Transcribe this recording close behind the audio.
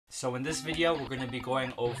So in this video, we're going to be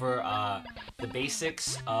going over the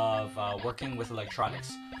basics of working with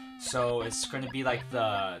electronics. So it's going to be like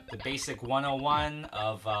the basic 101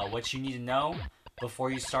 of what you need to know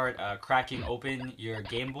before you start cracking open your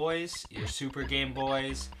Game Boys, your Super Game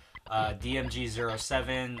Boys,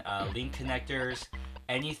 DMG07, link connectors,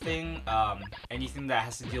 anything that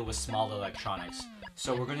has to deal with small electronics.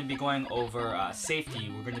 So we're going to be going over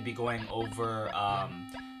safety. We're going to be going over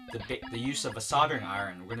the use of a soldering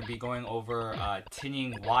iron. We're going to be going over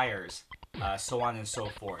tinning wires, so on and so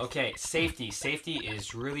forth. Okay, safety. Safety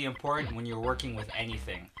is really important when you're working with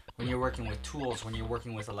anything. When you're working with tools, when you're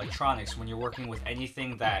working with electronics, when you're working with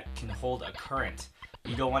anything that can hold a current.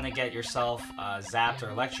 You don't want to get yourself zapped or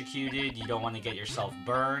electrocuted. You don't want to get yourself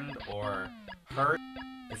burned or hurt.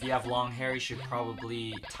 If you have long hair, you should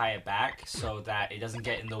probably tie it back so that it doesn't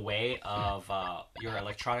get in the way of your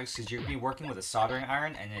electronics, because you're going to be working with a soldering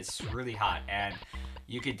iron and it's really hot, and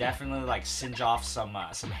you could definitely like singe off some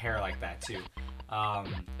hair like that too.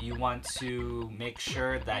 You want to make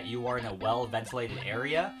sure that you are in a well ventilated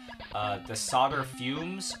area. The solder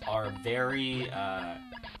fumes are very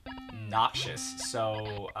noxious,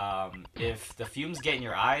 so if the fumes get in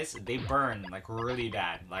your eyes, they burn like really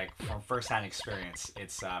bad, like from first-hand experience.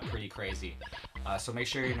 It's pretty crazy. So make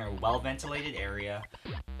sure you're in a well ventilated area.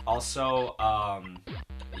 Also,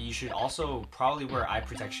 you should also probably wear eye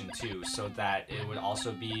protection too, so that it would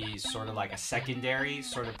also be sort of like a secondary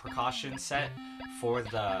sort of precaution set for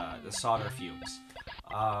the solder fumes.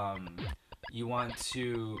 You want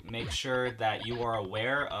to make sure that you are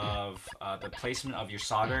aware of the placement of your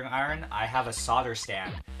soldering iron. I have a solder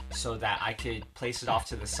stand so that I could place it off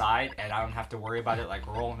to the side and I don't have to worry about it like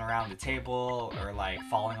rolling around the table or like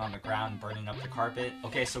falling on the ground, burning up the carpet.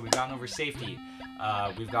 Okay, so we've gone over safety.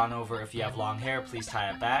 We've gone over if you have long hair, please tie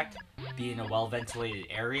it back. Be in a well-ventilated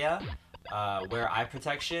area. Wear eye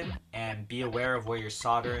protection, and be aware of where your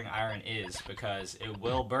soldering iron is, because it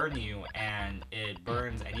will burn you and it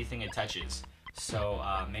burns anything it touches. So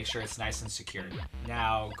make sure it's nice and secured.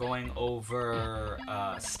 Now, going over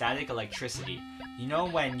static electricity. You know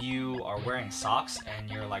when you are wearing socks and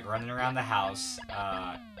you're like running around the house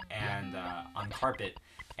and on carpet,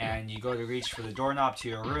 and you go to reach for the doorknob to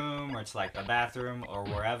your room or to like the bathroom or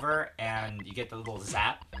wherever, and you get the little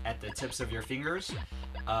zap at the tips of your fingers?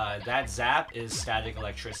 That zap is static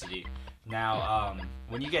electricity. Now,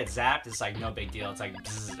 when you get zapped, it's like no big deal. It's like,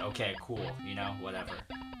 bzz, okay, cool, you know, whatever.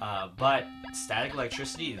 But static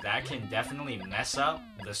electricity, that can definitely mess up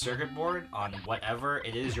the circuit board on whatever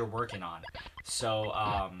it is you're working on. So,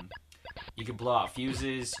 you could blow out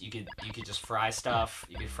fuses, you could just fry stuff,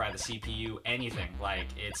 you could fry the CPU, anything. Like,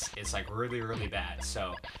 it's like really bad.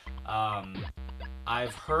 So,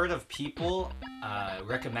 I've heard of people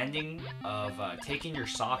recommending of taking your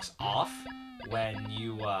socks off when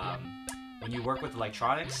you work with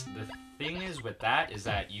electronics. The thing is with that is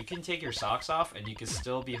that you can take your socks off and you can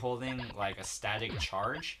still be holding like a static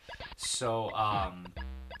charge. So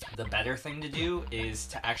the better thing to do is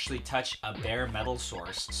to actually touch a bare metal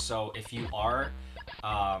source. So if you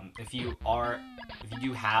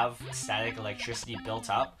do have static electricity built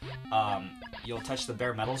up, you'll touch the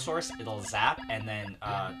bare metal source, it'll zap, and then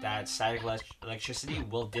that static electricity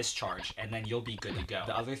will discharge, and then you'll be good to go.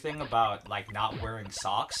 The other thing about like not wearing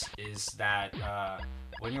socks is that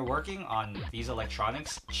when you're working on these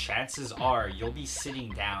electronics, chances are you'll be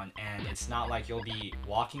sitting down, and it's not like you'll be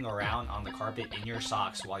walking around on the carpet in your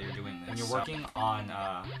socks while you're doing this. When you're working on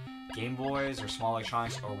Game Boys or small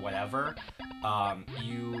electronics or whatever,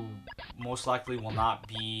 you most likely will not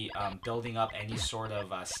be building up any sort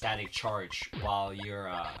of static charge while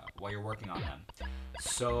you're working on them.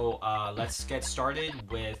 So let's get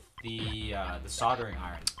started with the soldering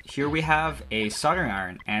iron. Here we have a soldering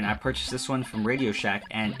iron, and I purchased this one from Radio Shack,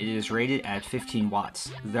 and it is rated at 15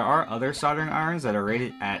 watts. There are other soldering irons that are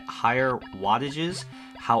rated at higher wattages.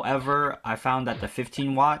 However, I found that the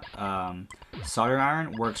 15 watt soldering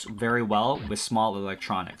iron works very well with small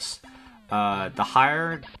electronics. The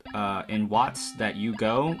higher in watts that you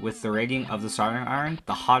go with the rating of the soldering iron,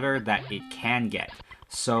 the hotter that it can get.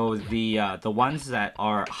 So the ones that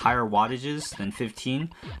are higher wattages than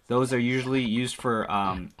 15, those are usually used for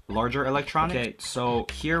larger electronics. Okay, so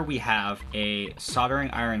here we have a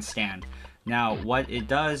soldering iron stand. Now what it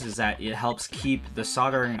does is that it helps keep the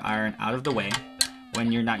soldering iron out of the way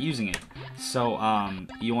when you're not using it. So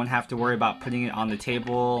you won't have to worry about putting it on the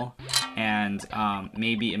table, and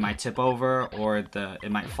maybe it might tip over, or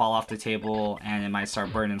it might fall off the table and it might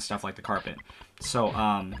start burning stuff like the carpet. So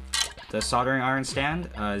the soldering iron stand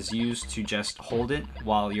is used to just hold it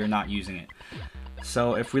while you're not using it.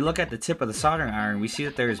 So if we look at the tip of the soldering iron, we see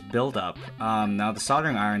that there is buildup. Now the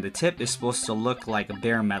soldering iron, the tip is supposed to look like a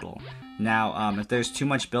bare metal. Now, if there's too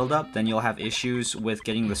much buildup, then you'll have issues with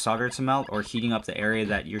getting the solder to melt or heating up the area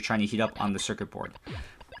that you're trying to heat up on the circuit board.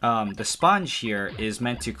 The sponge here is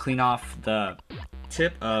meant to clean off the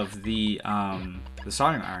tip of the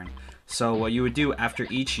soldering iron. So what you would do after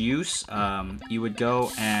each use, you would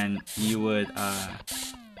go and you would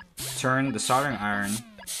turn the soldering iron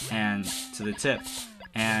and to the tip,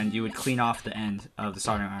 and you would clean off the end of the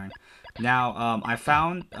soldering iron. Now, I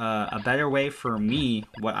found a better way for me.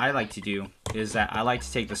 What I like to do is that I like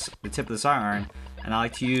to take the tip of the soldering iron, and I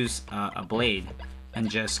like to use a blade and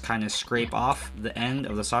just kind of scrape off the end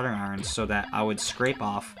of the soldering iron, so that I would scrape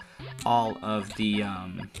off all of the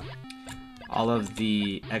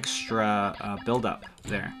extra buildup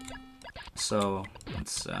there. So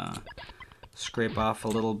let's scrape off a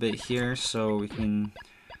little bit here so we can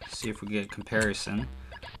see if we get a comparison.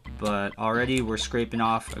 But already we're scraping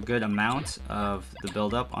off a good amount of the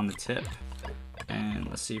buildup on the tip, and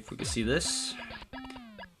let's see if we can see this.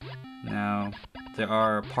 Now there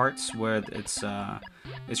are parts where it's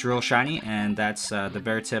real shiny, and that's the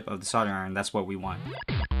bare tip of the soldering iron. That's what we want.